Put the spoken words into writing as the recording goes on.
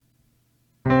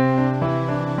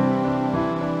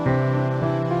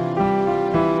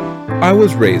I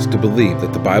was raised to believe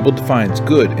that the Bible defines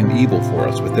good and evil for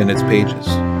us within its pages.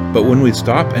 But when we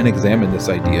stop and examine this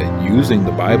idea using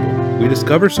the Bible, we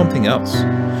discover something else.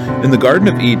 In the Garden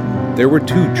of Eden, there were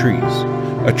two trees,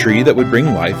 a tree that would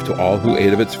bring life to all who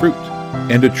ate of its fruit,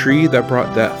 and a tree that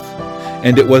brought death.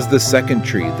 And it was the second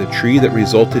tree, the tree that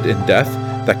resulted in death,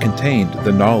 that contained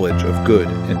the knowledge of good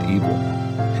and evil.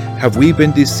 Have we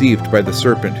been deceived by the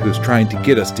serpent who is trying to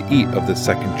get us to eat of this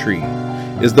second tree?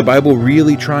 Is the Bible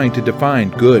really trying to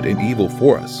define good and evil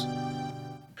for us?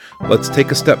 Let's take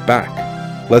a step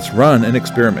back. Let's run an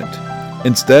experiment.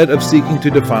 Instead of seeking to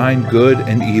define good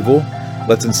and evil,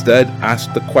 let's instead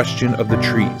ask the question of the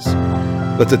trees.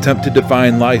 Let's attempt to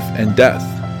define life and death,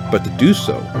 but to do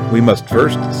so, we must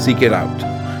first seek it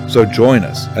out. So join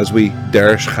us as we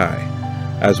Derish Chai,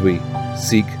 as we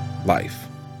seek life.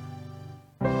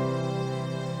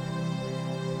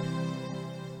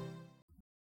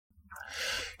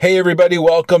 Hey everybody,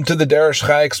 welcome to the Derish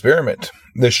Chai Experiment,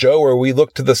 the show where we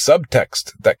look to the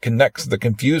subtext that connects the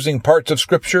confusing parts of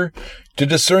Scripture to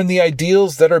discern the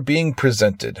ideals that are being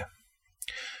presented.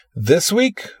 This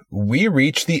week, we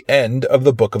reach the end of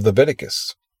the book of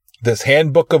Leviticus, this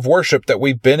handbook of worship that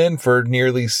we've been in for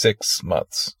nearly 6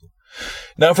 months.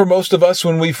 Now, for most of us,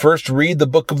 when we first read the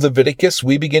book of Leviticus,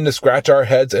 we begin to scratch our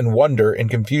heads in wonder and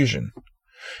confusion.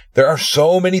 There are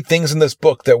so many things in this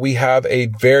book that we have a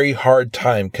very hard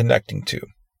time connecting to.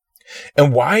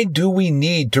 And why do we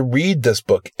need to read this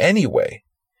book anyway?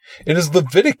 It is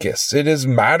Leviticus. It is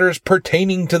matters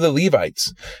pertaining to the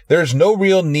Levites. There's no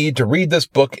real need to read this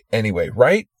book anyway,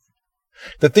 right?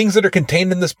 The things that are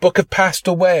contained in this book have passed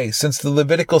away since the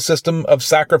Levitical system of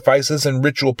sacrifices and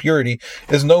ritual purity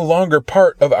is no longer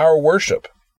part of our worship.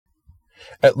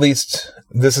 At least,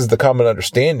 this is the common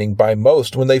understanding by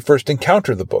most when they first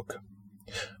encounter the book.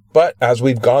 But as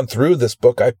we've gone through this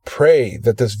book, I pray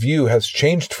that this view has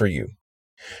changed for you.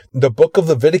 The book of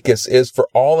Leviticus is, for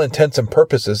all intents and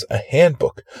purposes, a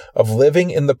handbook of living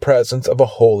in the presence of a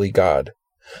holy God.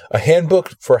 A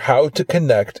handbook for how to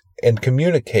connect and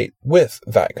communicate with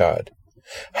that God.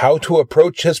 How to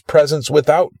approach His presence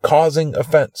without causing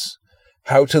offense.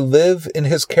 How to live in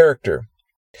His character.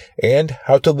 And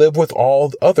how to live with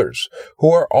all others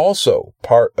who are also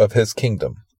part of His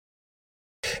kingdom.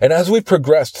 And as we've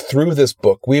progressed through this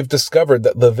book, we have discovered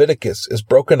that Leviticus is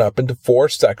broken up into 4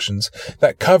 sections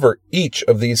that cover each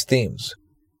of these themes.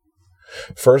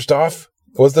 First off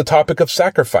was the topic of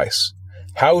sacrifice,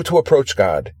 how to approach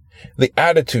God, the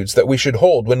attitudes that we should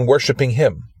hold when worshiping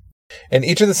Him. And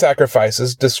each of the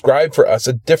sacrifices described for us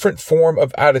a different form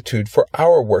of attitude for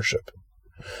our worship.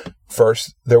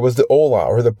 First, there was the olah,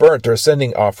 or the burnt or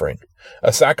ascending offering,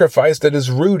 a sacrifice that is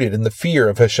rooted in the fear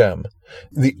of Hashem,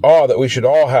 the awe that we should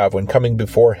all have when coming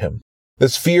before Him.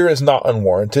 This fear is not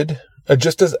unwarranted,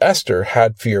 just as Esther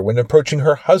had fear when approaching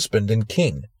her husband and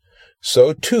king.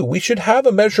 So, too, we should have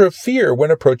a measure of fear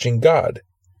when approaching God.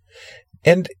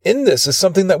 And in this is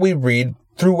something that we read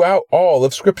throughout all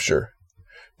of Scripture.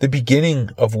 The beginning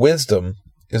of wisdom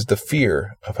is the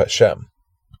fear of Hashem.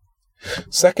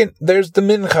 Second, there's the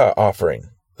mincha offering,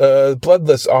 a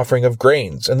bloodless offering of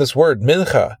grains. And this word,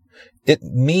 mincha, it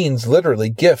means literally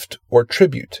gift or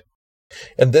tribute.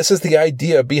 And this is the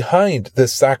idea behind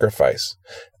this sacrifice,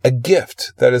 a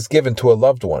gift that is given to a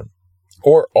loved one,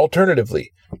 or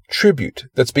alternatively, tribute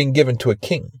that's being given to a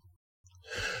king.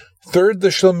 Third, the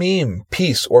shlomim,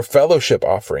 peace or fellowship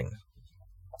offering.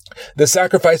 The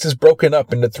sacrifice is broken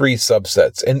up into 3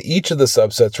 subsets, and each of the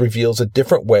subsets reveals a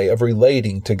different way of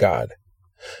relating to God.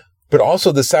 But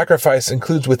also the sacrifice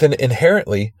includes within it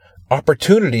inherently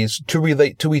opportunities to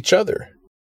relate to each other.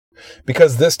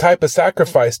 Because this type of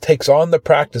sacrifice takes on the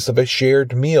practice of a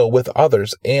shared meal with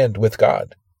others and with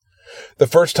God. The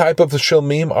first type of the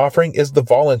shlomim offering is the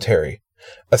voluntary,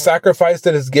 a sacrifice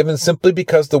that is given simply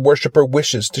because the worshiper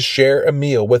wishes to share a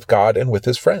meal with God and with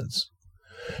his friends.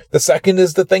 The second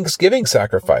is the thanksgiving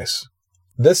sacrifice.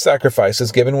 This sacrifice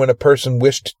is given when a person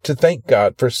wished to thank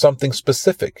God for something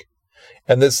specific,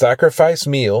 and this sacrifice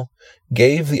meal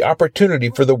gave the opportunity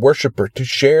for the worshiper to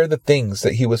share the things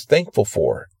that he was thankful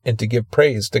for and to give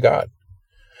praise to God.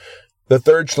 The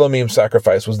third shlomim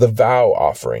sacrifice was the vow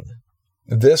offering.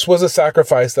 This was a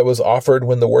sacrifice that was offered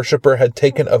when the worshiper had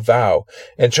taken a vow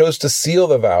and chose to seal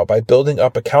the vow by building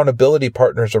up accountability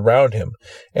partners around him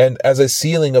and as a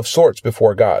sealing of sorts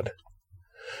before God.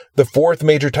 The fourth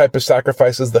major type of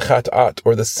sacrifice is the chat'at,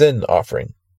 or the sin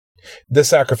offering. This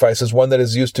sacrifice is one that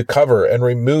is used to cover and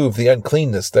remove the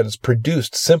uncleanness that is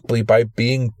produced simply by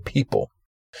being people.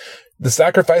 The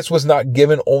sacrifice was not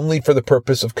given only for the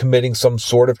purpose of committing some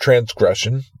sort of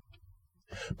transgression.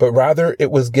 but rather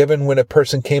it was given when a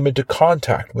person came into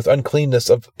contact with uncleanness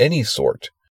of any sort.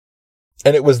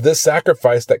 And it was this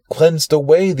sacrifice that cleansed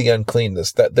away the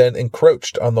uncleanness that then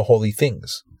encroached on the holy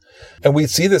things. And we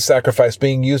see this sacrifice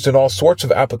being used in all sorts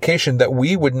of application that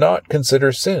we would not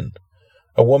consider sin.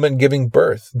 A woman giving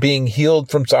birth, being healed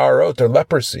from sarot or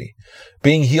leprosy,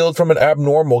 being healed from an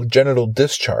abnormal genital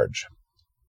discharge.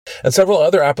 And several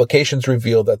other applications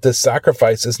reveal that this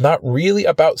sacrifice is not really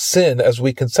about sin as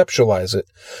we conceptualize it,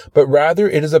 but rather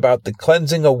it is about the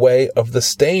cleansing away of the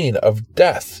stain of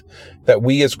death that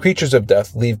we as creatures of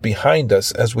death leave behind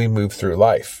us as we move through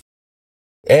life.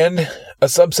 And a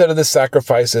subset of this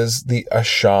sacrifice is the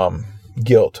asham,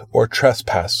 guilt or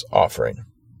trespass offering.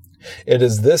 It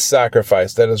is this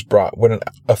sacrifice that is brought when an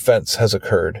offense has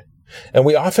occurred. And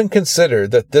we often consider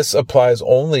that this applies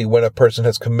only when a person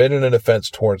has committed an offense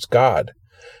towards God.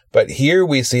 But here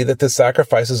we see that this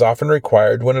sacrifice is often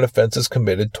required when an offense is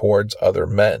committed towards other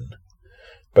men.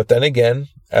 But then again,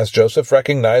 as Joseph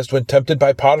recognized when tempted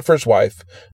by Potiphar's wife,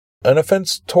 an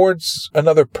offense towards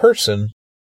another person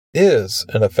is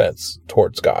an offense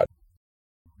towards God.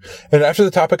 And after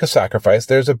the topic of sacrifice,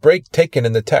 there's a break taken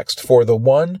in the text for the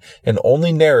one and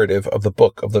only narrative of the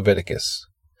book of Leviticus.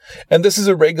 And this is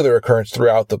a regular occurrence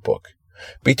throughout the book.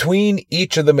 Between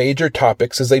each of the major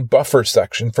topics is a buffer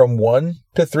section from 1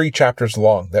 to 3 chapters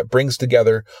long that brings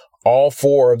together all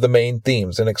 4 of the main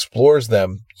themes and explores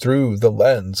them through the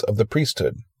lens of the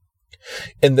priesthood.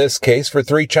 In this case, for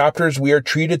 3 chapters, we are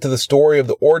treated to the story of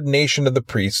the ordination of the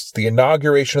priests, the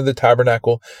inauguration of the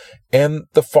tabernacle, and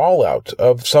the fallout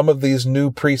of some of these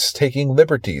new priests taking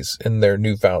liberties in their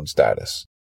newfound status.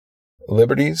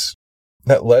 Liberties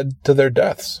that led to their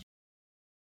deaths.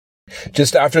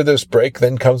 Just after this break,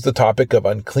 then comes the topic of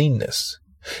uncleanness.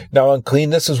 Now,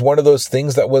 uncleanness is one of those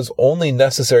things that was only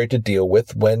necessary to deal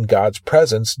with when God's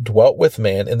presence dwelt with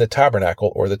man in the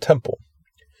tabernacle or the temple.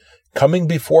 Coming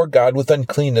before God with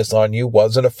uncleanness on you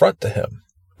was an affront to him.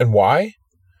 And why?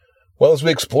 Well, as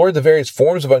we explored the various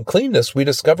forms of uncleanness, we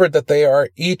discovered that they are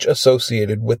each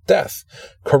associated with death,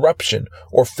 corruption,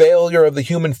 or failure of the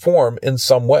human form in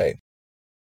some way.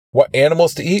 What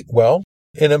animals to eat? Well,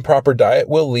 an improper diet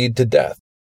will lead to death.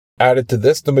 Added to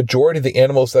this, the majority of the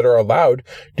animals that are allowed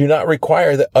do not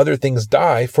require that other things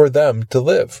die for them to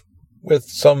live, with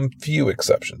some few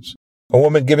exceptions. A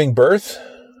woman giving birth?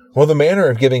 Well, the manner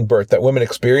of giving birth that women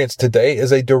experience today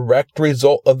is a direct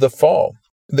result of the fall.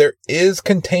 There is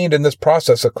contained in this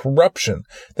process a corruption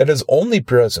that is only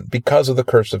present because of the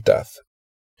curse of death.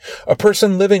 A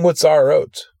person living with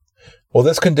zarot. Well,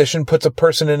 this condition puts a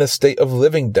person in a state of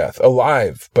living death,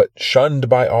 alive, but shunned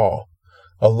by all,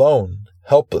 alone,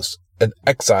 helpless, and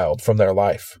exiled from their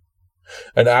life.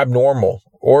 An abnormal,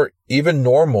 or even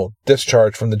normal,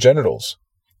 discharge from the genitals.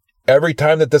 Every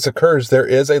time that this occurs, there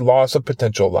is a loss of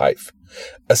potential life.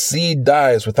 A seed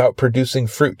dies without producing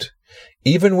fruit.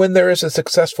 Even when there is a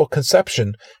successful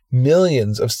conception,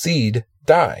 millions of seed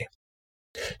die.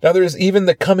 Now, there is even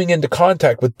the coming into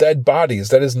contact with dead bodies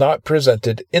that is not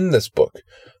presented in this book,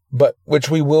 but which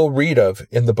we will read of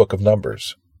in the book of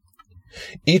Numbers.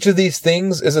 Each of these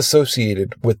things is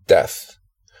associated with death.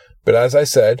 But as I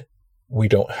said, we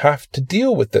don't have to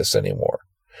deal with this anymore.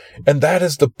 And that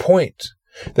is the point.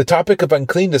 The topic of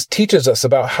uncleanness teaches us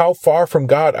about how far from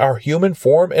God our human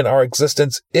form and our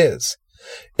existence is.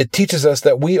 It teaches us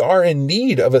that we are in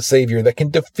need of a Savior that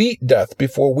can defeat death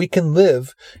before we can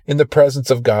live in the presence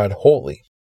of God wholly.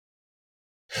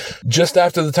 Just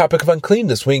after the topic of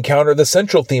uncleanness, we encounter the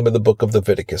central theme of the book of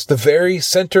Leviticus, the very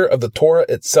center of the Torah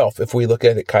itself, if we look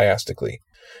at it chiastically.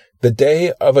 The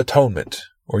Day of Atonement,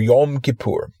 or Yom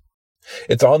Kippur.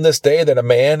 It's on this day that a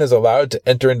man is allowed to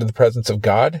enter into the presence of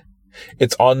God.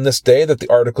 It's on this day that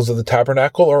the articles of the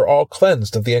tabernacle are all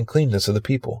cleansed of the uncleanness of the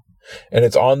people. And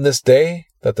it's on this day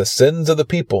that the sins of the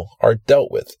people are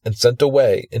dealt with and sent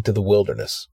away into the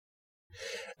wilderness.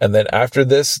 And then after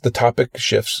this, the topic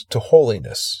shifts to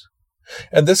holiness.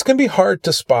 And this can be hard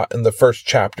to spot in the first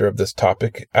chapter of this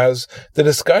topic, as the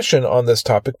discussion on this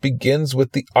topic begins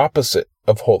with the opposite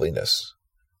of holiness,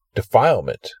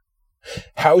 defilement.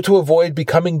 How to avoid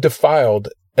becoming defiled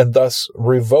and thus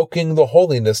revoking the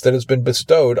holiness that has been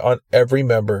bestowed on every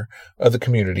member of the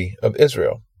community of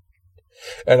Israel.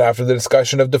 And after the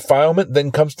discussion of defilement,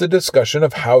 then comes the discussion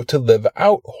of how to live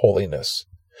out holiness.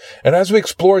 And as we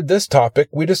explored this topic,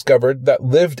 we discovered that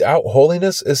lived out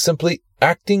holiness is simply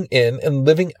acting in and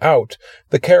living out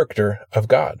the character of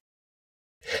God.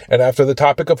 And after the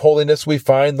topic of holiness, we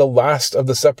find the last of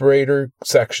the separator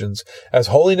sections, as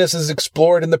holiness is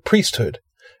explored in the priesthood,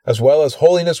 as well as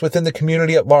holiness within the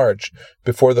community at large,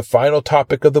 before the final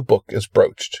topic of the book is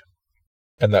broached.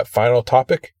 And that final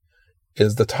topic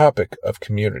is the topic of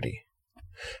community.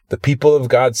 The people of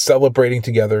God celebrating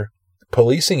together,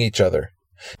 policing each other,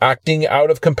 acting out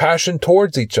of compassion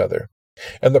towards each other,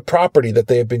 and the property that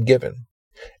they have been given,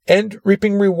 and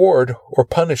reaping reward or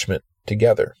punishment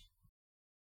together.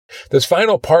 This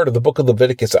final part of the book of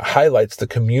Leviticus highlights the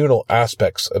communal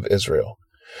aspects of Israel.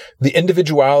 The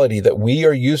individuality that we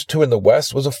are used to in the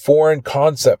West was a foreign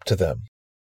concept to them.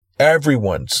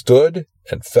 Everyone stood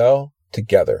and fell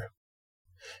together.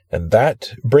 And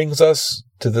that brings us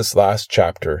to this last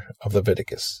chapter of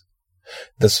Leviticus.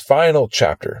 This final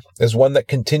chapter is one that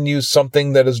continues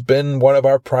something that has been one of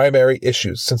our primary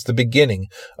issues since the beginning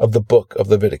of the book of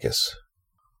Leviticus.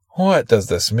 What does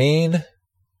this mean?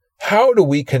 How do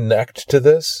we connect to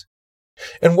this?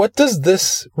 And what does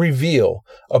this reveal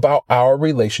about our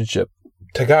relationship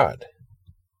to God?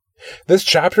 This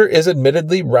chapter is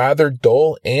admittedly rather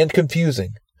dull and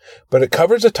confusing, but it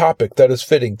covers a topic that is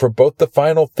fitting for both the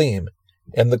final theme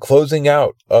and the closing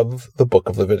out of the book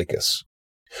of Leviticus.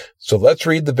 So let's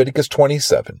read Leviticus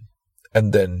 27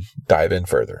 and then dive in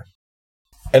further.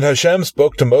 And Hashem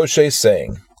spoke to Moshe,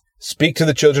 saying, "Speak to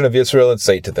the children of Israel and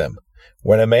say to them,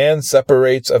 when a man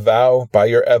separates a vow by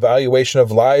your evaluation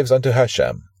of lives unto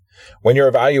Hashem, when your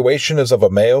evaluation is of a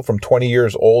male from 20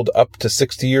 years old up to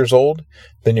 60 years old,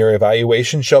 then your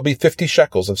evaluation shall be 50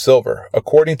 shekels of silver,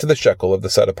 according to the shekel of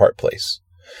the set-apart place.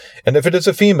 And if it is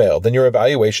a female, then your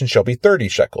evaluation shall be 30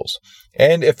 shekels.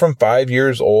 And if from 5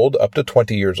 years old up to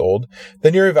 20 years old,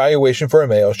 then your evaluation for a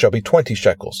male shall be 20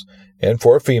 shekels, and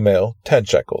for a female 10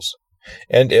 shekels.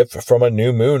 And if from a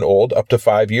new moon old up to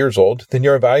 5 years old, then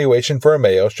your evaluation for a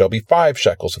male shall be 5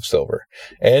 shekels of silver,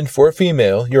 and for a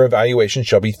female your evaluation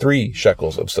shall be 3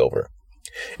 shekels of silver.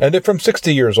 And if from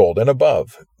 60 years old and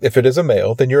above, if it is a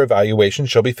male, then your evaluation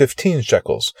shall be 15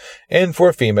 shekels, and for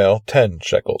a female 10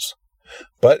 shekels.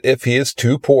 But if he is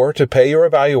too poor to pay your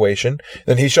evaluation,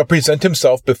 then he shall present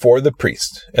himself before the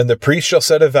priest, and the priest shall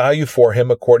set a value for him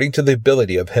according to the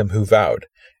ability of him who vowed,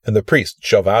 and the priest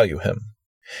shall value him.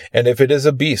 And if it is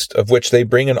a beast of which they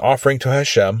bring an offering to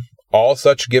Hashem, all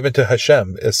such given to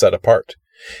Hashem is set apart.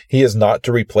 He is not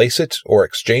to replace it or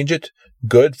exchange it,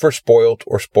 good for spoilt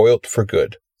or spoilt for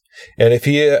good. And if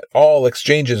he at all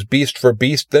exchanges beast for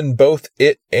beast, then both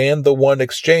it and the one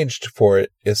exchanged for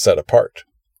it is set apart.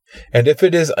 And if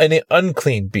it is an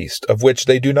unclean beast of which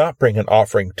they do not bring an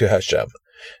offering to Hashem,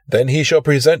 then he shall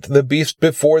present the beast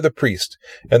before the priest,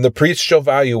 and the priest shall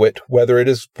value it whether it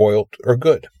is spoilt or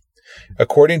good.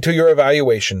 According to your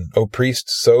evaluation, O priest,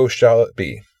 so shall it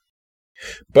be.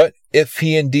 But if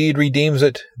he indeed redeems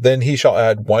it, then he shall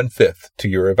add 1/5 to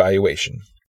your evaluation.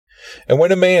 And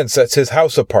when a man sets his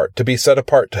house apart to be set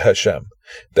apart to Hashem,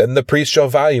 then the priest shall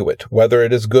value it, whether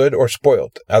it is good or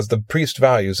spoilt, as the priest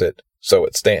values it, so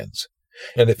it stands.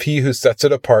 And if he who sets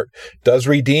it apart does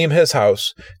redeem his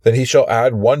house, then he shall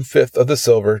add 1/5 of the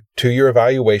silver to your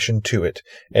evaluation to it,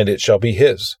 and it shall be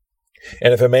his.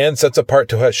 And if a man sets apart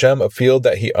to Hashem a field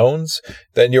that he owns,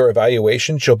 then your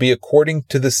evaluation shall be according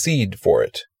to the seed for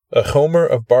it, a homer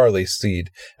of barley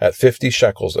seed at 50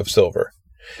 shekels of silver.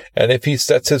 And if he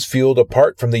sets his field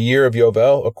apart from the year of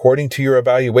Yovel, according to your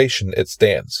evaluation it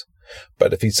stands.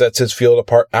 But if he sets his field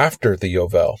apart after the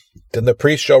Yovel, then the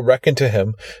priest shall reckon to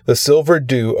him the silver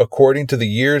due according to the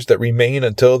years that remain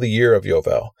until the year of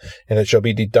Yovel, and it shall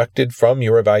be deducted from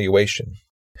your evaluation.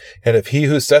 And if he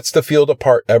who sets the field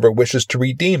apart ever wishes to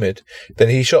redeem it, then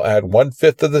he shall add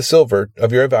 1/5 of the silver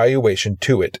of your evaluation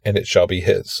to it, and it shall be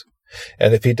his.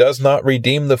 And if he does not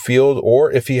redeem the field,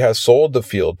 or if he has sold the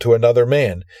field to another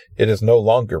man, it is no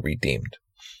longer redeemed.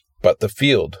 But the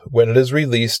field, when it is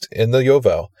released in the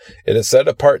Yovel, it is set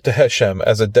apart to Hashem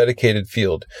as a dedicated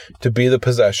field, to be the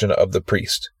possession of the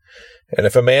priest. And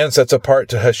if a man sets apart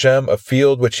to Hashem a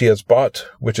field which he has bought,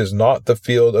 which is not the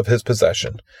field of his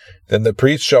possession, then the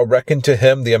priest shall reckon to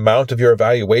him the amount of your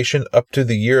evaluation up to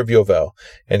the year of Yovel,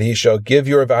 and he shall give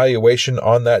your evaluation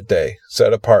on that day,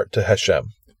 set apart to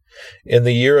Hashem. In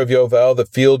the year of Yovel the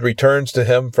field returns to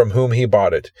him from whom he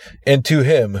bought it, and to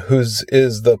him whose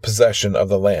is the possession of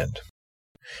the land.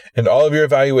 And all of your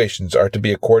evaluations are to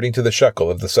be according to the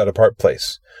shekel of the set-apart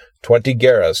place, 20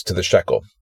 gerahs to the shekel.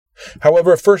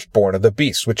 However, a firstborn of the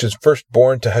beast which is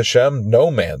firstborn to Hashem,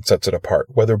 no man sets it apart,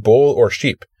 whether bull or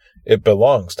sheep. It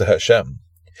belongs to Hashem.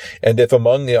 And if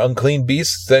among the unclean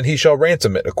beasts, then he shall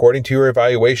ransom it according to your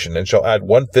evaluation, and shall add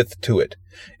 1/5 to it.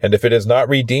 And if it is not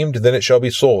redeemed, then it shall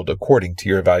be sold according to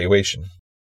your evaluation.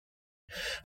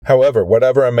 However,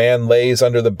 whatever a man lays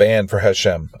under the ban for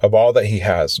Hashem, of all that he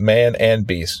has, man and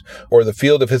beast, or the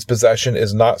field of his possession,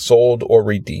 is not sold or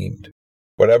redeemed.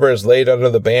 Whatever is laid under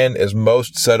the ban is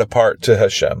most set apart to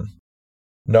Hashem.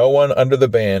 No one under the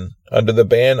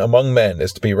ban among men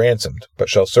is to be ransomed, but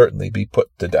shall certainly be put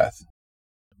to death.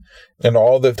 And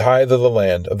all the tithe of the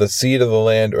land, of the seed of the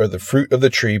land, or the fruit of the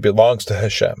tree belongs to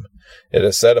Hashem. It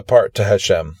is set apart to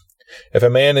Hashem. If a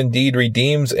man indeed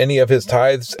redeems any of his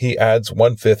tithes, he adds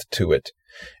 1/5 to it.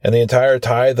 And the entire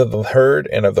tithe of the herd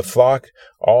and of the flock,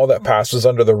 all that passes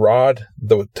under the rod,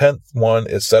 the 10th one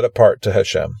is set apart to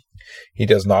Hashem. He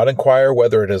does not inquire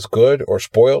whether it is good or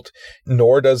spoilt,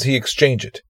 nor does he exchange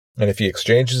it. And if he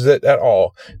exchanges it at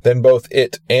all, then both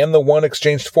it and the one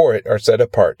exchanged for it are set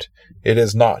apart. It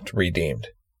is not redeemed.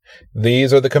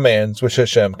 These are the commands which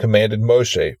Hashem commanded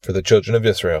Moshe for the children of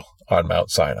Israel on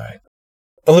Mount Sinai.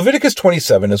 Leviticus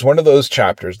 27 is one of those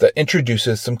chapters that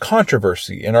introduces some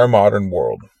controversy in our modern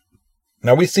world.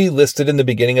 Now we see listed in the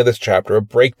beginning of this chapter a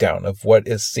breakdown of what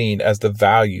is seen as the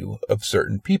value of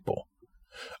certain people.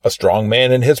 A strong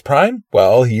man in his prime?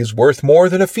 Well, he's worth more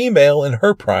than a female in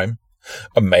her prime.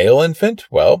 A male infant?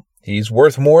 Well, he's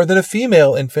worth more than a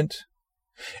female infant.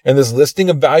 And this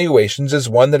listing of valuations is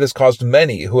one that has caused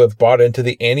many who have bought into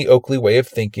the Annie Oakley way of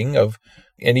thinking of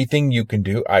anything you can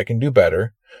do, I can do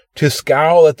better, to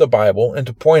scowl at the Bible and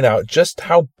to point out just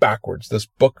how backwards this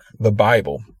book, the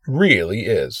Bible, really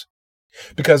is.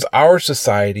 Because our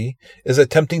society is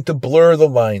attempting to blur the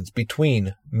lines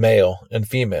between male and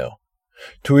female,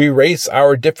 to erase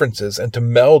our differences and to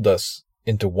meld us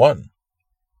into one.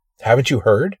 Haven't you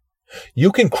heard?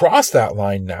 You can cross that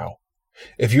line now.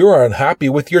 If you are unhappy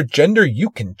with your gender, you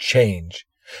can change.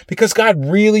 Because God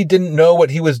really didn't know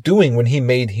what he was doing when he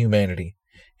made humanity.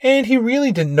 And he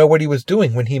really didn't know what he was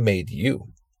doing when he made you.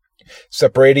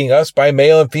 Separating us by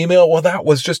male and female, well, that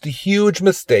was just a huge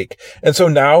mistake. And so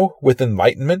now, with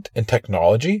enlightenment and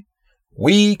technology,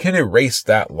 we can erase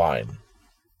that line.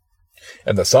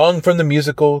 And the song from the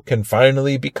musical can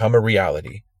finally become a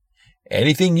reality.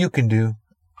 Anything you can do,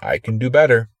 I can do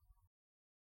better.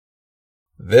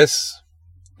 This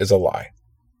is a lie.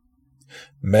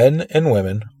 Men and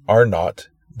women are not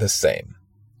the same.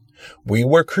 We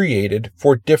were created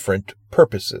for different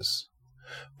purposes.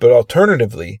 But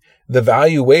alternatively, the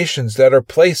valuations that are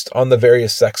placed on the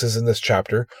various sexes in this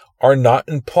chapter are not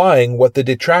implying what the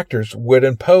detractors would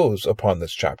impose upon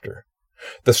this chapter.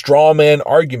 The straw man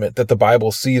argument that the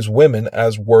Bible sees women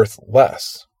as worth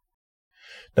less.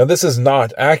 Now, this is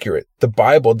not accurate. The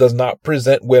Bible does not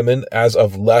present women as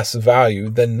of less value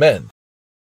than men.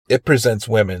 It presents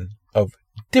women of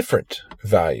different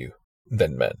value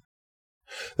than men.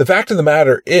 The fact of the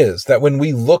matter is that when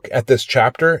we look at this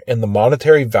chapter and the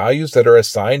monetary values that are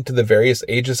assigned to the various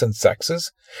ages and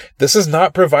sexes, this is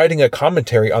not providing a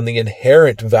commentary on the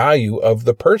inherent value of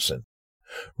the person.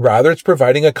 Rather, it's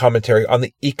providing a commentary on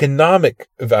the economic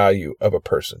value of a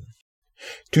person.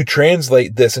 To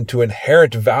translate this into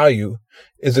inherent value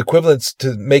is equivalent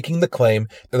to making the claim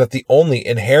that the only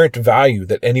inherent value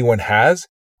that anyone has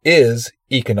is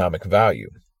economic value.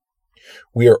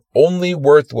 We are only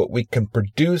worth what we can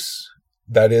produce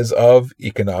that is of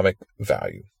economic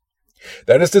value.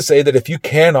 That is to say that if you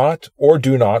cannot or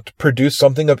do not produce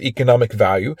something of economic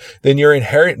value, then your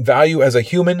inherent value as a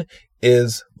human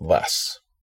is less.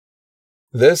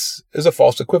 This is a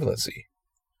false equivalency.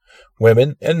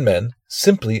 Women and men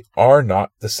simply are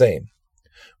not the same.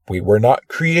 We were not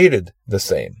created the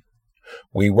same.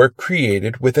 We were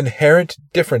created with inherent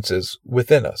differences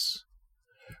within us.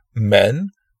 Men,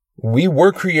 we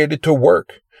were created to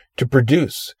work, to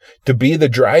produce, to be the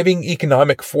driving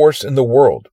economic force in the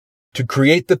world, to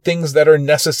create the things that are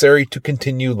necessary to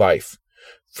continue life,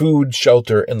 food,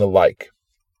 shelter, and the like,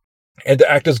 and to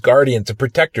act as guardians and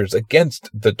protectors against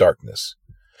the darkness.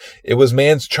 It was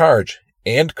man's charge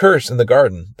and curse in the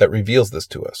garden that reveals this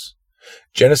to us.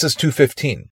 Genesis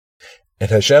 2:15. And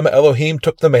Hashem Elohim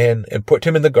took the man and put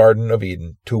him in the Garden of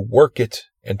Eden to work it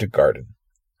and to garden,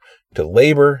 to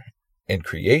labor and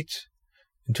create,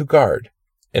 and to guard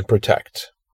and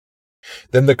protect.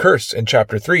 Then the curse in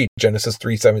chapter 3, Genesis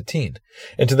 3:17.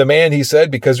 And to the man he said,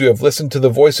 because you have listened to the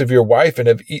voice of your wife and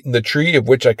have eaten the tree of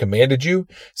which I commanded you,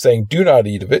 saying, do not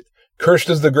eat of it, cursed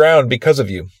is the ground because of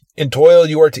you. In toil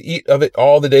you are to eat of it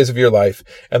all the days of your life,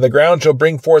 and the ground shall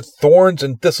bring forth thorns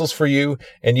and thistles for you,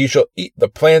 and you shall eat the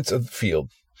plants of the field.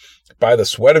 By the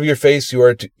sweat of your face you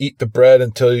are to eat the bread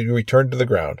until you return to the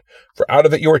ground, for out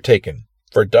of it you are taken,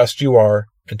 for dust you are,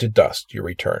 and to dust you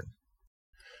return.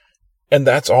 And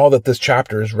that's all that this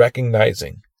chapter is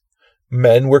recognizing.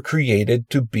 Men were created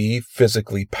to be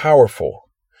physically powerful.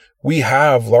 We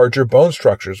have larger bone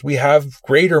structures. We have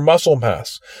greater muscle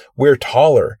mass. We're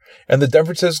taller. And the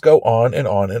differences go on and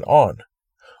on and on.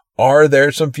 Are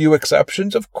there some few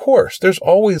exceptions? Of course, there's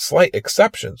always slight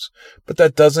exceptions, but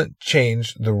that doesn't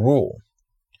change the rule.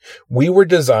 We were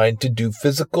designed to do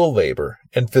physical labor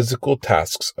and physical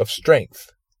tasks of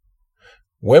strength.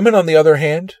 Women, on the other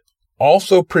hand,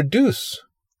 also produce,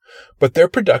 but their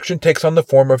production takes on the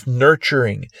form of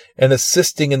nurturing and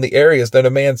assisting in the areas that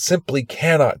a man simply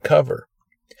cannot cover.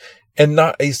 And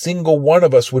not a single one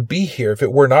of us would be here if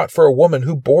it were not for a woman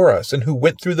who bore us and who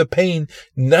went through the pain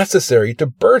necessary to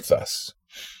birth us.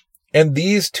 And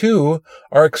these too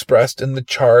are expressed in the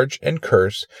charge and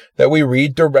curse that we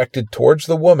read directed towards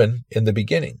the woman in the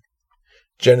beginning.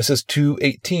 Genesis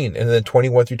 2:18 and then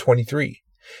 21 through 23.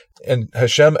 And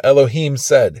Hashem Elohim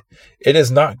said, "It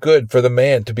is not good for the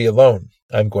man to be alone.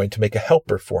 I'm going to make a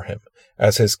helper for him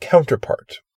as his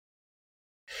counterpart."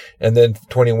 And then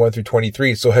 21 through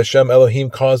 23. So Hashem Elohim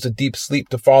caused a deep sleep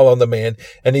to fall on the man,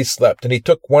 and he slept. And he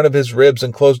took one of his ribs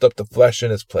and closed up the flesh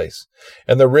in his place.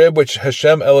 And the rib which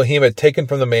Hashem Elohim had taken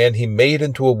from the man, he made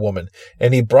into a woman,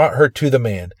 and he brought her to the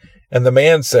man. And the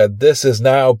man said, "This is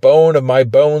now bone of my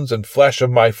bones and flesh of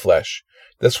my flesh.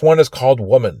 This one is called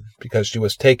woman, because she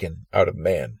was taken out of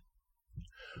man."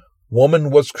 Woman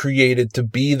was created to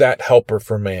be that helper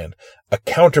for man, a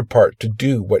counterpart to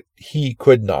do what he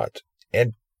could not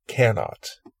and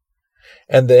cannot.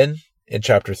 And then, in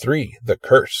chapter 3, the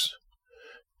curse.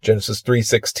 Genesis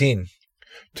 3:16.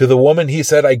 To the woman he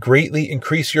said, "I greatly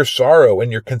increase your sorrow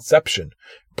and your conception.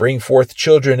 Bring forth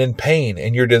children in pain,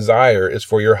 and your desire is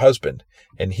for your husband,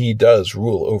 and he does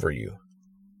rule over you."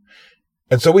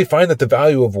 And so we find that the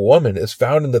value of a woman is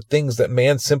found in the things that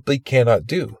man simply cannot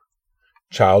do.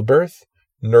 Childbirth,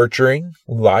 nurturing,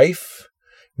 life,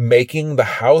 making the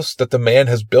house that the man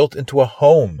has built into a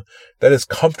home that is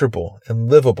comfortable and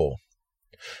livable.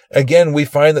 Again, we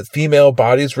find that female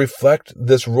bodies reflect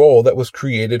this role that was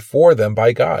created for them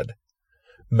by God.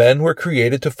 Men were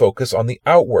created to focus on the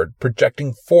outward,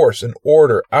 projecting force and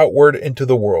order outward into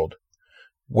the world.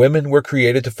 Women were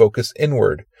created to focus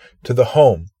inward, to the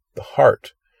home, the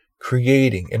heart,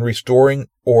 creating and restoring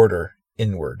order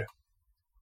inward.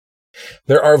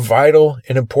 There are vital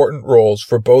and important roles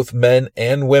for both men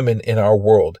and women in our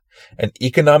world, and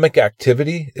economic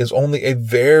activity is only a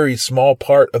very small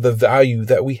part of the value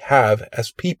that we have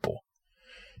as people.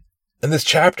 In this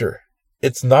chapter,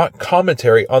 it's not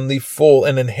commentary on the full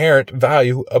and inherent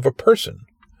value of a person.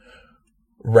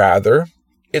 Rather,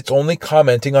 it's only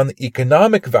commenting on the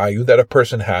economic value that a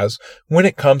person has when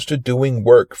it comes to doing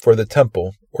work for the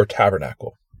temple or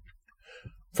tabernacle.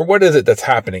 For what is it that's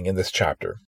happening in this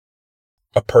chapter?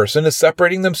 A person is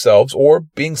separating themselves or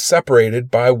being separated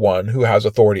by one who has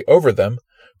authority over them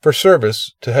for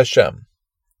service to Hashem.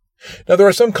 Now, there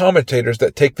are some commentators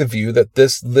that take the view that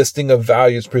this listing of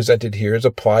values presented here is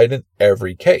applied in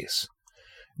every case.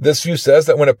 This view says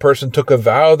that when a person took a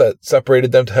vow that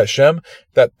separated them to Hashem,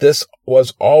 that this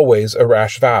was always a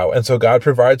rash vow, and so God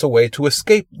provides a way to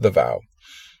escape the vow.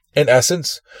 In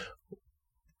essence,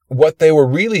 what they were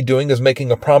really doing is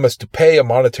making a promise to pay a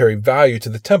monetary value to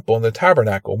the temple and the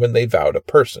tabernacle when they vowed a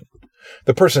person.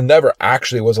 The person never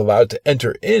actually was allowed to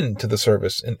enter into the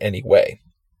service in any way.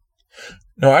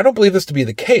 Now, I don't believe this to be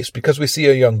the case because we see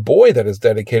a young boy that is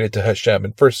dedicated to Hashem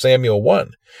in 1 Samuel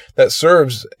 1 that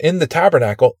serves in the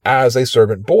tabernacle as a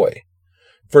servant boy.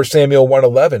 1 Samuel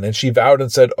 1:11, and she vowed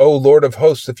and said, "O Lord of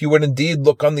hosts, if you would indeed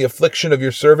look on the affliction of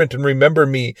your servant and remember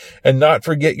me and not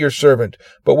forget your servant,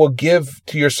 but will give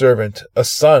to your servant a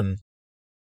son,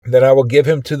 then I will give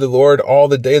him to the Lord all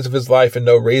the days of his life, and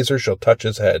no razor shall touch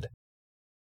his head."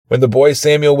 When the boy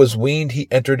Samuel was weaned, he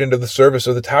entered into the service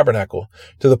of the tabernacle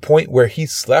to the point where he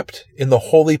slept in the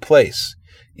holy place,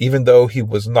 even though he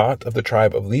was not of the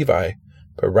tribe of Levi,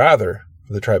 but rather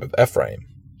of the tribe of Ephraim.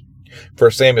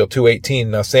 1 Samuel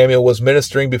 2:18, now Samuel was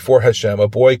ministering before Hashem, a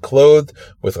boy clothed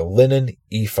with a linen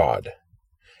ephod.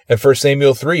 And 1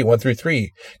 Samuel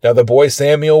 3:1-3, now the boy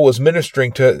Samuel was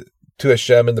ministering to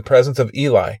Hashem in the presence of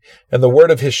Eli, and the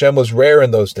word of Hashem was rare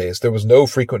in those days. There was no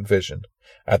frequent vision.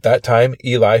 At that time,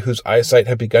 Eli, whose eyesight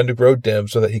had begun to grow dim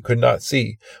so that he could not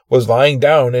see, was lying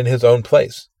down in his own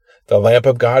place. The lamp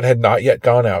of God had not yet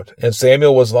gone out, and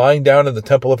Samuel was lying down in the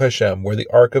temple of Hashem, where the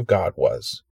ark of God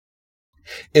was.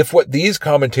 If what these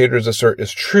commentators assert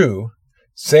is true,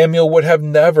 Samuel would have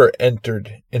never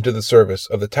entered into the service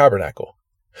of the tabernacle.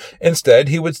 Instead,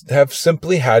 he would have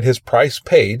simply had his price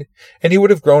paid, and he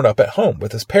would have grown up at home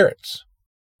with his parents.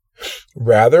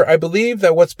 Rather, I believe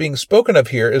that what's being spoken of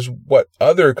here is what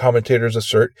other commentators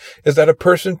assert is that a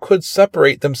person could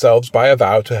separate themselves by a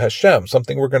vow to Hashem,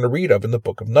 something we're going to read of in the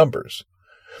book of Numbers.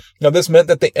 Now, this meant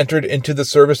that they entered into the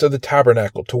service of the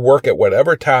tabernacle to work at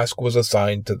whatever task was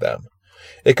assigned to them.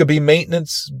 It could be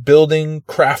maintenance, building,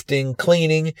 crafting,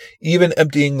 cleaning, even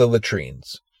emptying the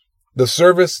latrines. The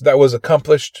service that was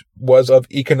accomplished was of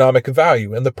economic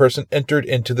value, and the person entered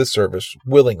into the service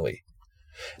willingly.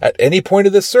 At any point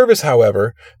of this service,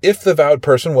 however, if the vowed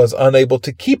person was unable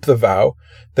to keep the vow,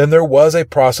 then there was a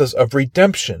process of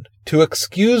redemption to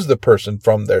excuse the person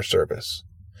from their service.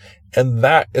 And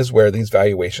that is where these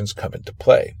valuations come into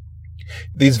play.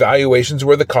 These valuations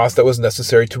were the cost that was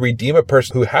necessary to redeem a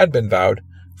person who had been vowed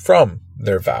from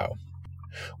their vow.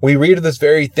 We read of this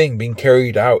very thing being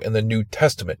carried out in the New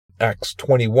Testament, Acts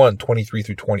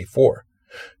 21:23-24.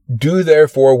 Do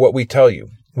therefore what we tell you.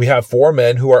 We have 4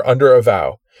 men who are under a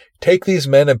vow. Take these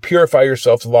men and purify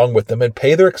yourselves along with them and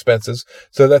pay their expenses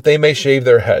so that they may shave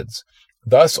their heads.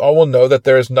 Thus all will know that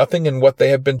there is nothing in what they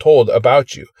have been told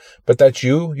about you, but that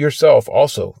you yourself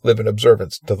also live in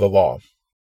observance to the law.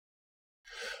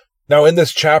 Now in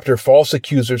this chapter, false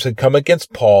accusers had come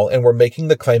against Paul and were making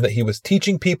the claim that he was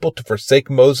teaching people to forsake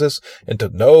Moses and to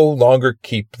no longer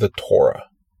keep the Torah.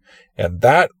 And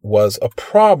that was a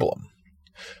problem.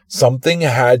 Something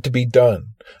had to be done.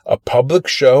 A public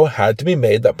show had to be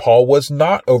made that Paul was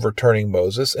not overturning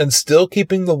Moses and still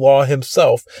keeping the law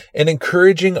himself and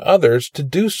encouraging others to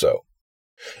do so.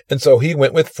 And so he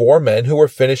went with 4 men who were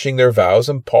finishing their vows,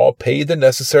 and Paul paid the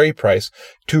necessary price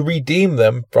to redeem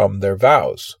them from their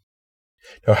vows.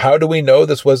 Now, how do we know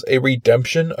this was a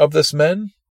redemption of this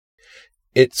men?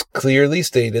 It's clearly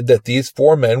stated that these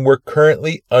 4 men were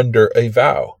currently under a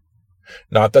vow.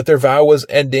 Not that their vow was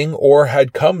ending or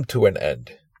had come to an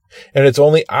end. And it's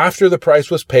only after the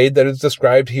price was paid that is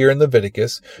described here in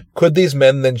Leviticus could these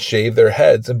men then shave their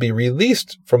heads and be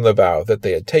released from the vow that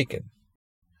they had taken.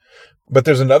 But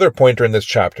there's another pointer in this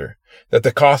chapter, that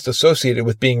the cost associated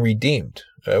with being redeemed.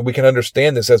 We can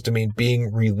understand this as to mean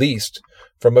being released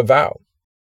from a vow.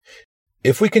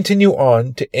 If we continue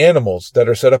on to animals that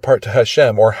are set apart to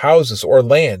Hashem, or houses or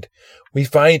land, we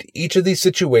find each of these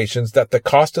situations that the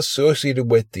cost associated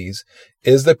with these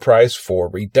is the price for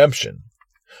redemption.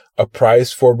 A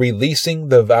price for releasing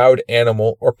the vowed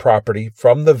animal or property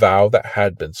from the vow that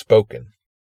had been spoken.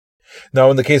 Now,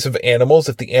 in the case of animals,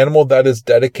 if the animal that is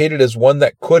dedicated is one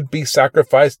that could be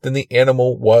sacrificed, then the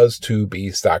animal was to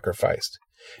be sacrificed.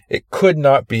 It could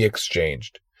not be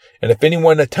exchanged. And if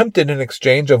anyone attempted an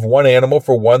exchange of one animal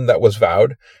for one that was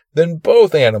vowed, then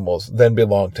both animals then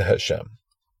belonged to Hashem.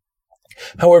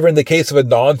 However, in the case of a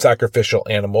non-sacrificial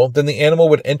animal, then the animal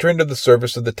would enter into the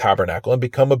service of the tabernacle and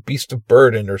become a beast of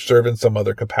burden or serve in some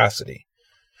other capacity.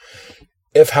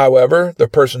 If, however, the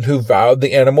person who vowed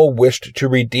the animal wished to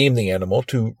redeem the animal,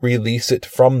 to release it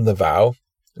from the vow,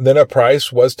 then a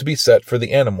price was to be set for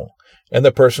the animal, and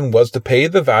the person was to pay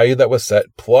the value that was set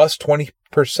plus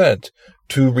 20%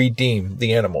 to redeem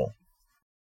the animal.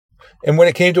 And when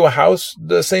it came to a house,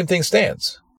 the same thing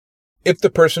stands. If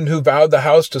the person who vowed the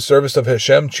house to service of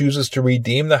Hashem chooses to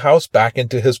redeem the house back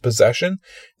into his possession,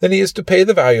 then he is to pay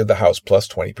the value of the house plus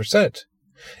 20%.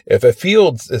 If a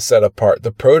field is set apart,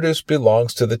 the produce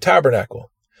belongs to the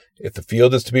tabernacle. If the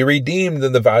field is to be redeemed,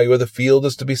 then the value of the field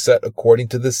is to be set according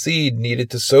to the seed needed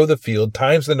to sow the field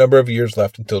times the number of years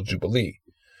left until Jubilee.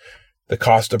 The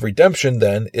cost of redemption,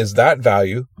 then, is that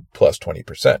value plus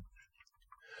 20%.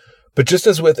 But just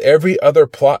as with every other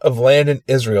plot of land in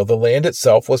Israel, the land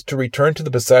itself was to return to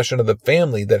the possession of the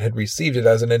family that had received it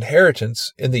as an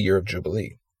inheritance in the year of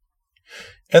Jubilee.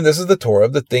 And this is the Torah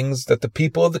of the things that the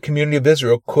people of the community of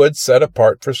Israel could set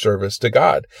apart for service to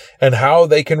God, and how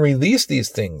they can release these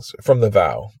things from the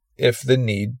vow if the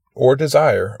need or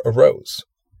desire arose.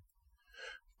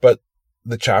 But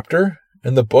the chapter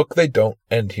and the book, they don't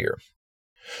end here.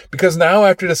 Because now,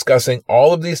 after discussing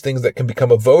all of these things that can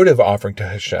become a votive offering to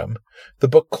Hashem, the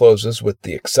book closes with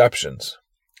the exceptions,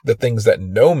 the things that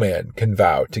no man can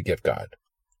vow to give God.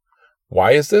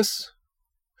 Why is this?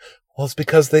 Well, it's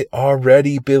because they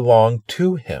already belong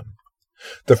to him.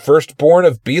 The firstborn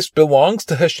of beasts belongs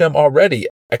to Hashem already.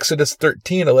 Exodus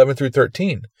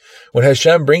 13:11-13. When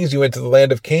Hashem brings you into the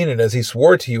land of Canaan, as he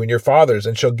swore to you and your fathers,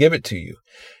 and shall give it to you,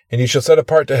 and you shall set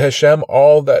apart to Hashem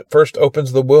all that first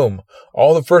opens the womb.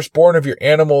 All the firstborn of your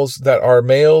animals that are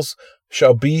males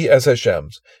shall be as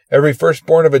Hashem's. Every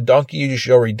firstborn of a donkey you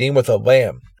shall redeem with a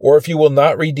lamb. Or if you will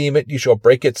not redeem it, you shall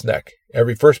break its neck.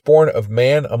 Every firstborn of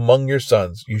man among your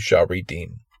sons you shall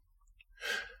redeem.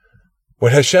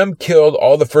 When Hashem killed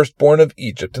all the firstborn of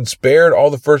Egypt and spared all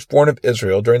the firstborn of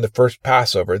Israel during the first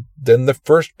Passover, then the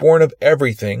firstborn of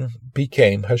everything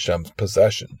became Hashem's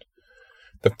possession.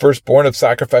 The firstborn of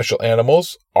sacrificial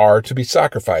animals are to be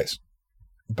sacrificed,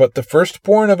 but the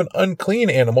firstborn of an unclean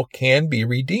animal can be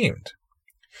redeemed.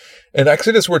 In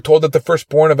Exodus, we're told that the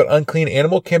firstborn of an unclean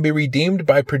animal can be redeemed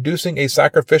by producing a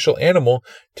sacrificial animal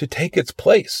to take its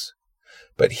place.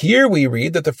 But here we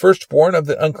read that the firstborn of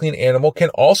the unclean animal can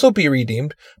also be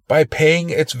redeemed by paying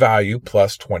its value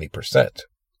plus 20%.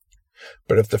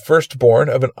 But if the firstborn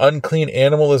of an unclean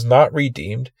animal is not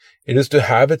redeemed, it is to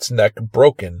have its neck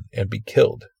broken and be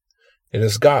killed. It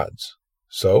is God's,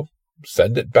 so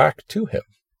send it back to him.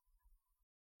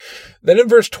 Then in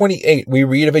verse 28, we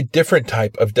read of a different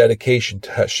type of dedication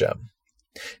to Hashem.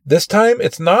 This time,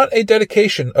 it's not a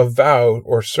dedication of vow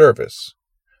or service.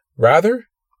 Rather,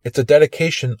 it's a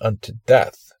dedication unto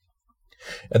death.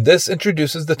 And this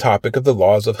introduces the topic of the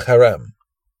laws of Cherem.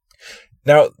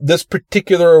 Now, this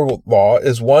particular law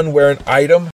is one where an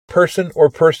item, person,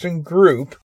 or person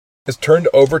group is turned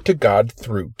over to God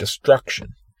through destruction.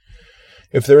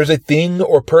 If there is a thing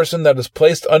or person that is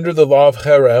placed under the law of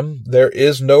Cherem, there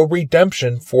is no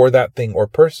redemption for that thing or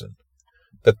person.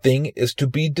 The thing is to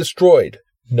be destroyed,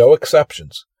 no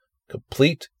exceptions,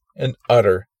 complete and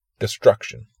utter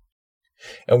destruction.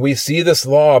 And we see this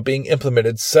law being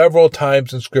implemented several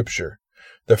times in Scripture.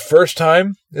 The first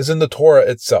time is in the Torah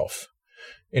itself.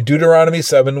 In Deuteronomy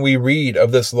 7, we read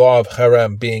of this law of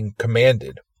Cherem being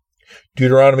commanded.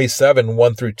 Deuteronomy 7,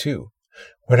 1 through 2.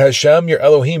 When Hashem your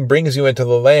Elohim brings you into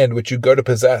the land which you go to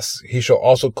possess, he shall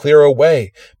also clear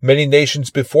away many nations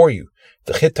before you,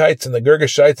 the Hittites and the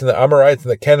Girgashites and the Amorites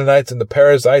and the Canaanites and the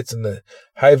Perizzites and the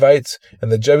Hivites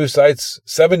and the Jebusites,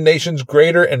 7 nations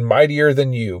greater and mightier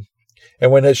than you.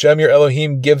 And when Hashem your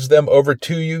Elohim gives them over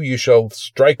to you, you shall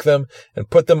strike them and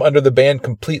put them under the ban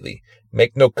completely.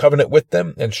 Make no covenant with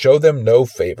them and show them no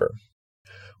favor.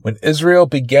 When Israel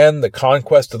began the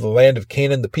conquest of the land of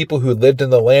Canaan, the people who lived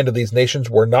in the land of these nations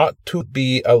were not to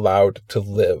be allowed to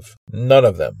live. None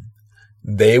of them.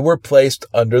 They were placed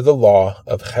under the law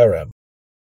of Cherem.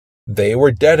 They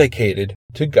were dedicated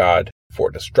to God for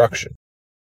destruction.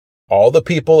 All the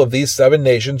people of these 7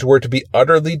 nations were to be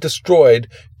utterly destroyed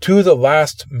to the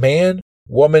last man,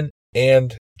 woman,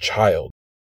 and child.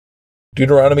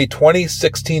 Deuteronomy 20,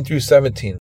 16 through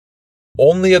 17.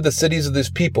 Only of the cities of this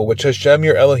people, which Hashem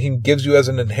your Elohim gives you as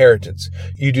an inheritance,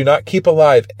 you do not keep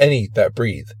alive any that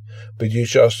breathe, but you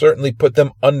shall certainly put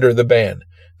them under the ban,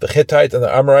 the Hittite and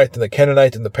the Amorite and the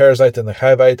Canaanite and the Perizzite and the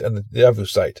Hivite and the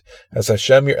Jebusite, as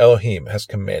Hashem your Elohim has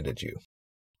commanded you.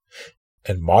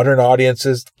 And modern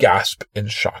audiences gasp in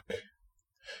shock.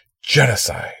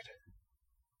 Genocide.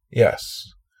 Yes,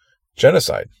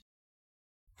 genocide.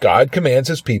 God commands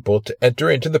his people to enter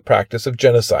into the practice of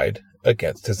genocide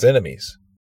against his enemies.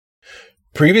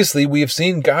 Previously, we have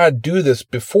seen God do this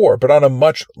before, but on a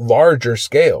much larger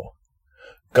scale.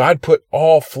 God put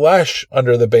all flesh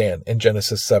under the ban in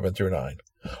Genesis 7 through 9.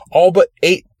 All but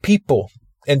 8 people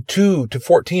and 2 to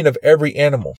 14 of every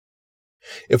animal.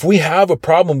 If we have a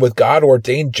problem with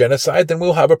God-ordained genocide, then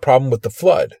we'll have a problem with the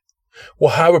flood.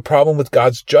 We'll have a problem with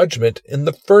God's judgment in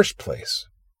the first place.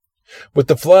 With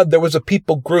the flood, there was a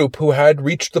people group who had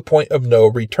reached the point of no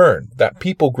return, that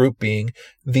people group being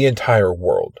the entire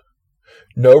world.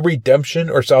 No redemption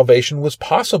or salvation was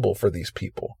possible for these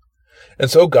people. And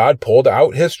so God pulled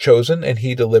out his chosen and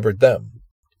he delivered them.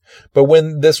 But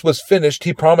when this was finished,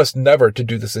 he promised never to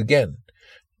do this again.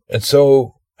 And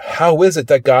so, how is it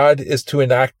that God is to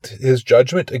enact his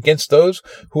judgment against those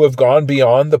who have gone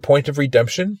beyond the point of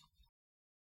redemption?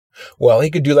 Well, he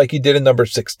could do like he did in number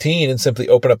 16 and simply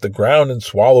open up the ground and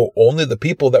swallow only the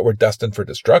people that were destined for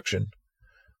destruction.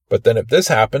 But then if this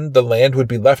happened, the land would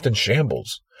be left in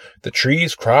shambles. The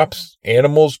trees, crops,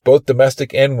 animals, both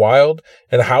domestic and wild,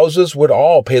 and houses would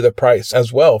all pay the price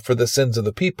as well for the sins of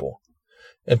the people.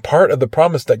 And part of the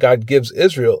promise that God gives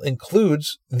Israel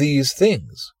includes these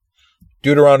things.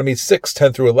 Deuteronomy 6,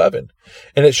 10 through 11.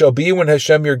 And it shall be when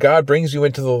Hashem your God brings you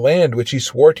into the land which he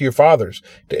swore to your fathers,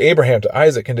 to Abraham, to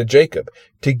Isaac, and to Jacob,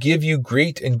 to give you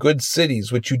great and good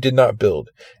cities which you did not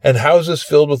build, and houses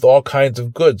filled with all kinds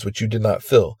of goods which you did not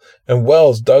fill, and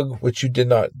wells dug which you did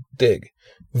not dig,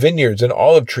 vineyards and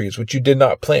olive trees which you did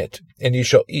not plant, and you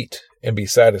shall eat and be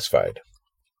satisfied.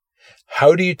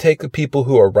 How do you take the people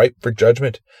who are ripe for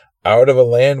judgment out of a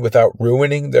land without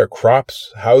ruining their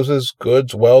crops, houses,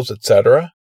 goods, wells,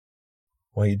 etc.?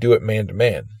 Well, you do it man to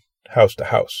man, house to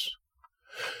house.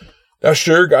 Now,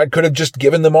 sure, God could have just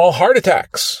given them all heart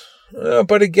attacks.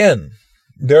 But again,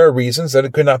 there are reasons that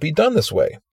it could not be done this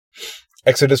way.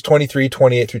 Exodus 23,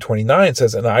 28 through 29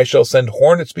 says, And I shall send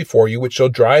hornets before you, which shall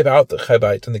drive out the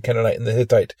Hivite and the Canaanite and the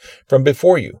Hittite from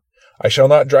before you. I shall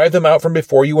not drive them out from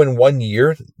before you in 1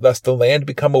 year, lest the land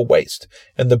become a waste,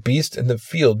 and the beast in the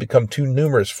field become too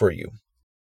numerous for you.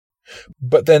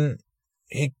 But then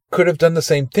he could have done the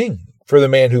same thing for the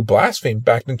man who blasphemed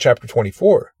back in chapter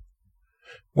 24,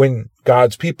 when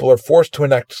God's people are forced to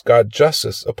enact God's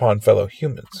justice upon fellow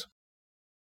humans.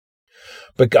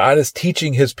 But God is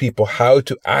teaching his people how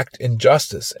to act in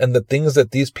justice, and the things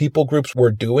that these people groups were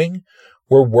doing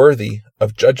were worthy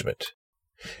of judgment.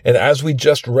 And as we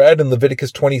just read in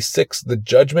Leviticus 26, the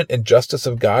judgment and justice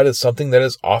of God is something that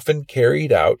is often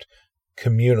carried out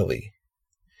communally.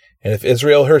 And if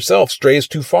Israel herself strays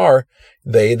too far,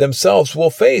 they themselves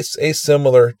will face a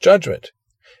similar judgment.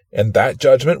 And that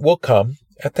judgment will come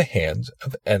at the hands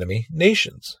of enemy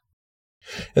nations.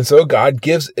 And so God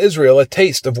gives Israel a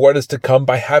taste of what is to come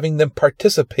by having them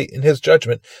participate in his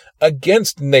judgment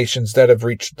against nations that have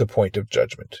reached the point of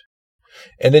judgment.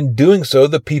 And in doing so,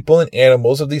 the people and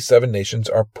animals of these 7 nations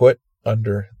are put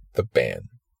under the ban.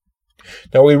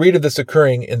 Now, we read of this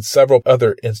occurring in several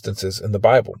other instances in the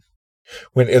Bible.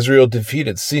 When Israel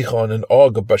defeated Sihon and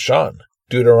Og of Bashan,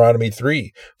 Deuteronomy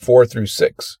 3,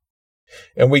 4-6.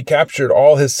 And we captured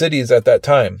all his cities at that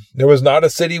time. There was not a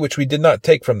city which we did not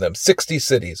take from them, 60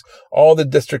 cities, all the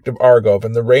district of Argob,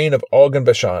 and the reign of Og and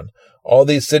Bashan. All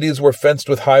these cities were fenced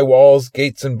with high walls,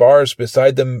 gates, and bars,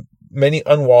 beside them many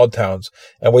unwalled towns,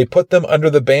 and we put them under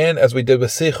the ban as we did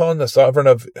with Sihon, the sovereign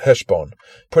of Heshbon,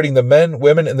 putting the men,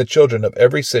 women, and the children of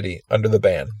every city under the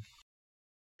ban.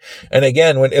 And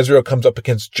again, when Israel comes up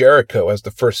against Jericho as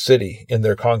the first city in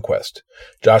their conquest,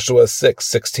 Joshua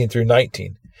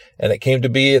 6:16-19, and it came to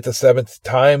be at the 7th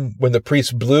time when the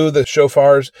priests blew the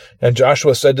shofars, and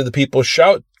Joshua said to the people,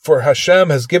 "Shout, for Hashem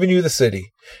has given you the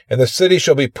city, and the city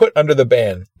shall be put under the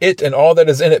ban. It and all that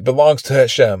is in it belongs to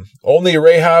Hashem. Only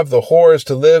Rahab the whore is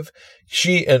to live,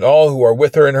 she and all who are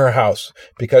with her in her house,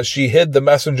 because she hid the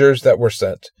messengers that were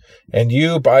sent. And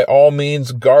you, by all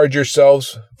means, guard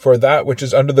yourselves for that which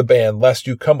is under the ban, lest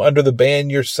you come under the ban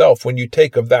yourself when you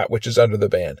take of that which is under the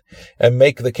ban, and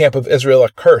make the camp of Israel a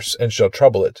curse, and shall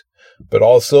trouble it. But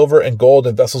all silver and gold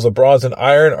and vessels of bronze and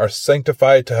iron are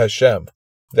sanctified to Hashem.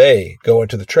 They go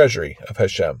into the treasury of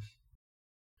Hashem."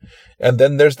 And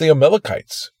then there's the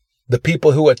Amalekites, the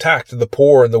people who attacked the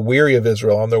poor and the weary of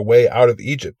Israel on their way out of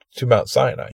Egypt to Mount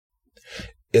Sinai.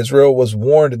 Israel was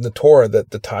warned in the Torah that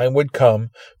the time would come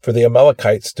for the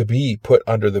Amalekites to be put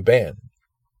under the ban.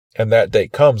 And that day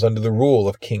comes under the rule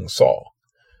of King Saul.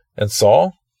 And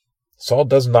Saul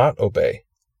does not obey.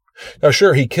 Now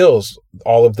sure, he kills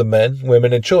all of the men,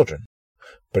 women, and children,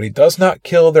 but he does not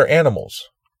kill their animals.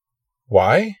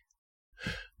 Why?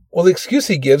 Well, the excuse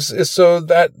he gives is so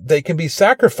that they can be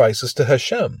sacrifices to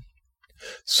Hashem.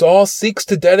 Saul seeks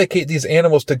to dedicate these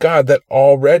animals to God that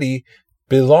already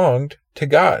belonged to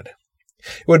God.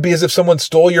 It would be as if someone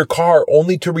stole your car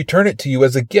only to return it to you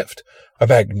as a gift, a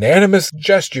magnanimous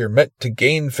gesture meant to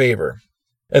gain favor.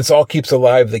 And Saul keeps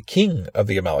alive the king of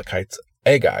the Amalekites,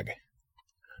 Agag.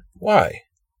 Why?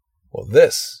 Well,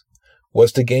 this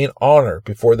was to gain honor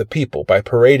before the people by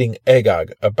parading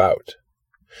Agag about.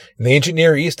 In the ancient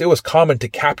Near East, it was common to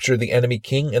capture the enemy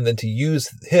king and then to use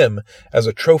him as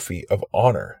a trophy of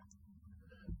honor.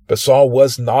 But Saul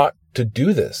was not to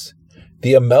do this.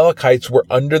 The Amalekites were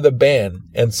under the ban,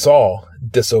 and Saul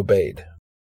disobeyed.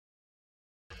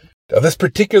 Now, this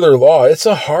particular law, it's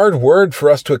a hard word for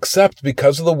us to accept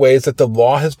because of the ways that the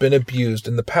law has been abused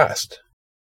in the past.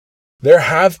 There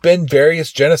have been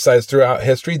various genocides throughout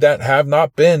history that have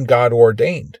not been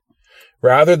God-ordained.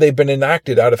 Rather, they've been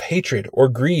enacted out of hatred or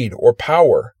greed or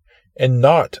power, and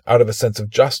not out of a sense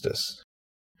of justice.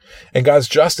 And God's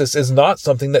justice is not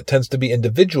something that tends to be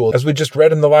individual, as we just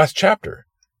read in the last chapter.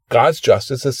 God's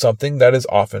justice is something that is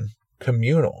often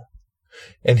communal.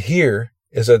 And here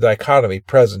is a dichotomy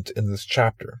present in this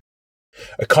chapter,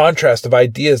 a contrast of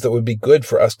ideas that would be good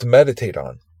for us to meditate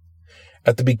on.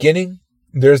 At the beginning,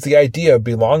 there's the idea of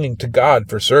belonging to God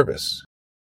for service.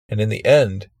 And in the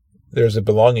end, there's a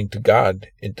belonging to God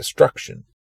in destruction.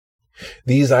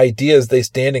 These ideas, they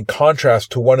stand in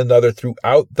contrast to one another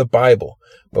throughout the Bible,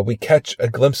 but we catch a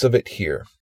glimpse of it here.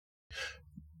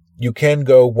 You can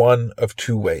go one of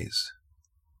two ways: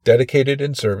 dedicated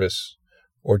in service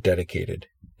or dedicated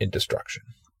in destruction.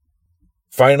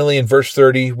 Finally, in verse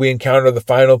 30, we encounter the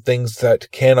final things that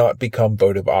cannot become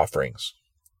votive offerings: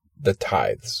 the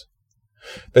tithes.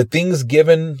 The things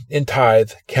given in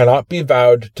tithe cannot be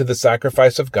vowed to the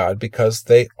sacrifice of God because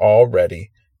they already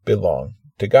belong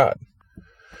to God.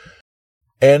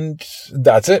 And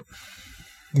that's it.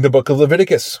 The book of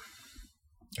Leviticus.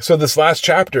 So this last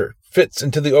chapter fits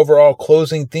into the overall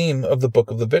closing theme of the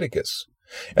book of Leviticus.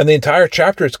 And the entire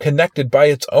chapter is connected by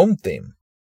its own theme.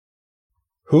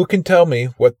 Who can tell me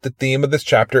what the theme of this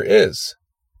chapter is?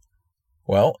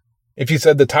 Well, if you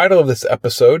said the title of this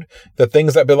episode, The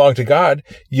Things That Belong to God,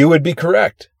 you would be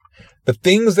correct. The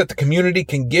things that the community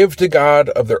can give to God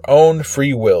of their own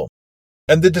free will,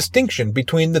 and the distinction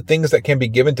between the things that can be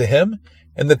given to Him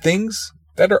and the things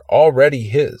that are already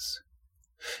His.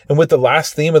 And with the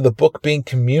last theme of the book being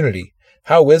community,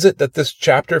 how is it that this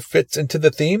chapter fits into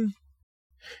the theme?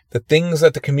 The things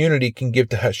that the community can give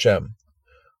to Hashem.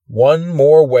 One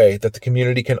more way that the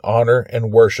community can honor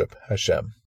and worship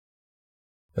Hashem.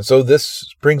 And so this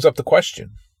brings up the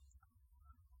question,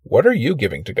 what are you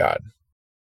giving to God?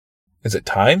 Is it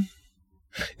time?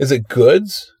 Is it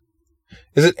goods?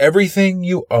 Is it everything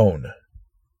you own?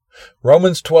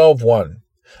 Romans 12:1.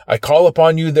 I call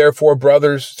upon you, therefore,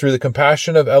 brothers, through the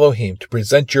compassion of Elohim, to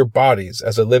present your bodies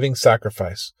as a living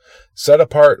sacrifice, set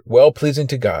apart, well-pleasing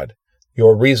to God,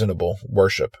 your reasonable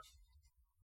worship.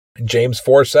 James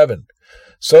 4:7.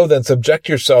 So then subject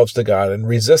yourselves to God and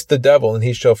resist the devil, and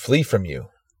he shall flee from you.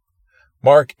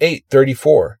 Mark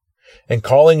 8:34. And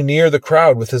calling near the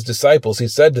crowd with his disciples, he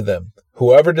said to them,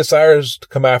 whoever desires to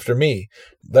come after me,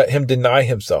 let him deny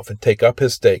himself and take up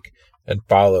his stake and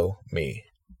follow me.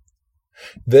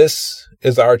 This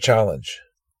is our challenge.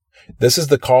 This is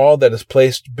the call that is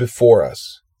placed before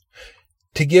us,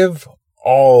 to give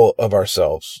all of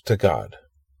ourselves to God.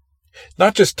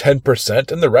 Not just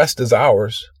 10% and the rest is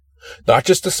ours. Not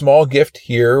just a small gift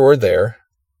here or there.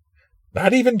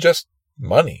 Not even just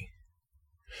money.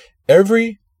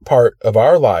 Every part of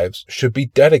our lives should be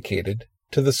dedicated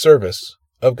to the service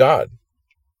of God.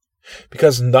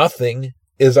 Because nothing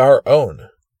is our own.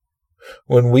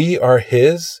 When we are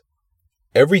His,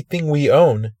 everything we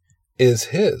own is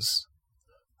His.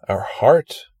 Our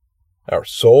heart, our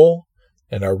soul,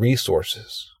 and our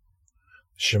resources.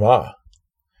 Shema.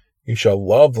 You shall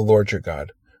love the Lord your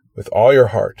God with all your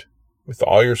heart, with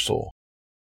all your soul,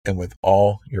 and with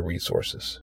all your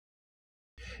resources.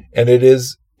 And it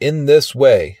is in this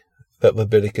way that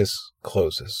Leviticus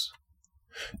closes.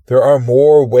 There are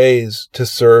more ways to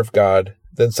serve God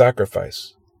than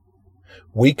sacrifice.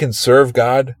 We can serve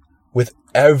God with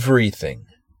everything,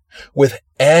 with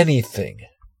anything.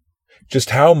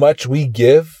 Just how much we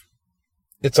give,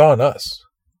 it's on us.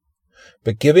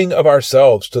 But giving of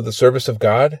ourselves to the service of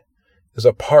God is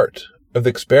a part of the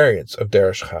experience of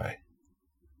Derish Chai.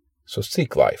 So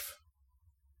seek life.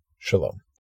 Shalom.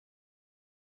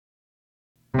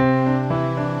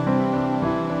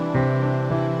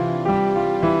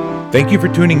 Thank you for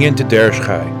tuning in to Derish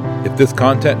Chai. If this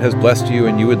content has blessed you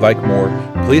and you would like more,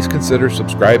 please consider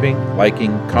subscribing,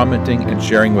 liking, commenting, and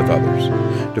sharing with others.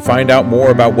 To find out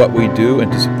more about what we do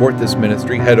and to support this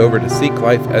ministry, head over to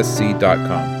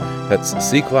seeklifesc.com. That's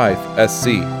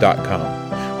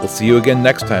seeklifesc.com. We'll see you again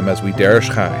next time as we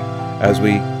Derish Chai, as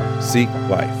we seek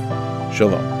life.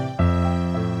 Shalom.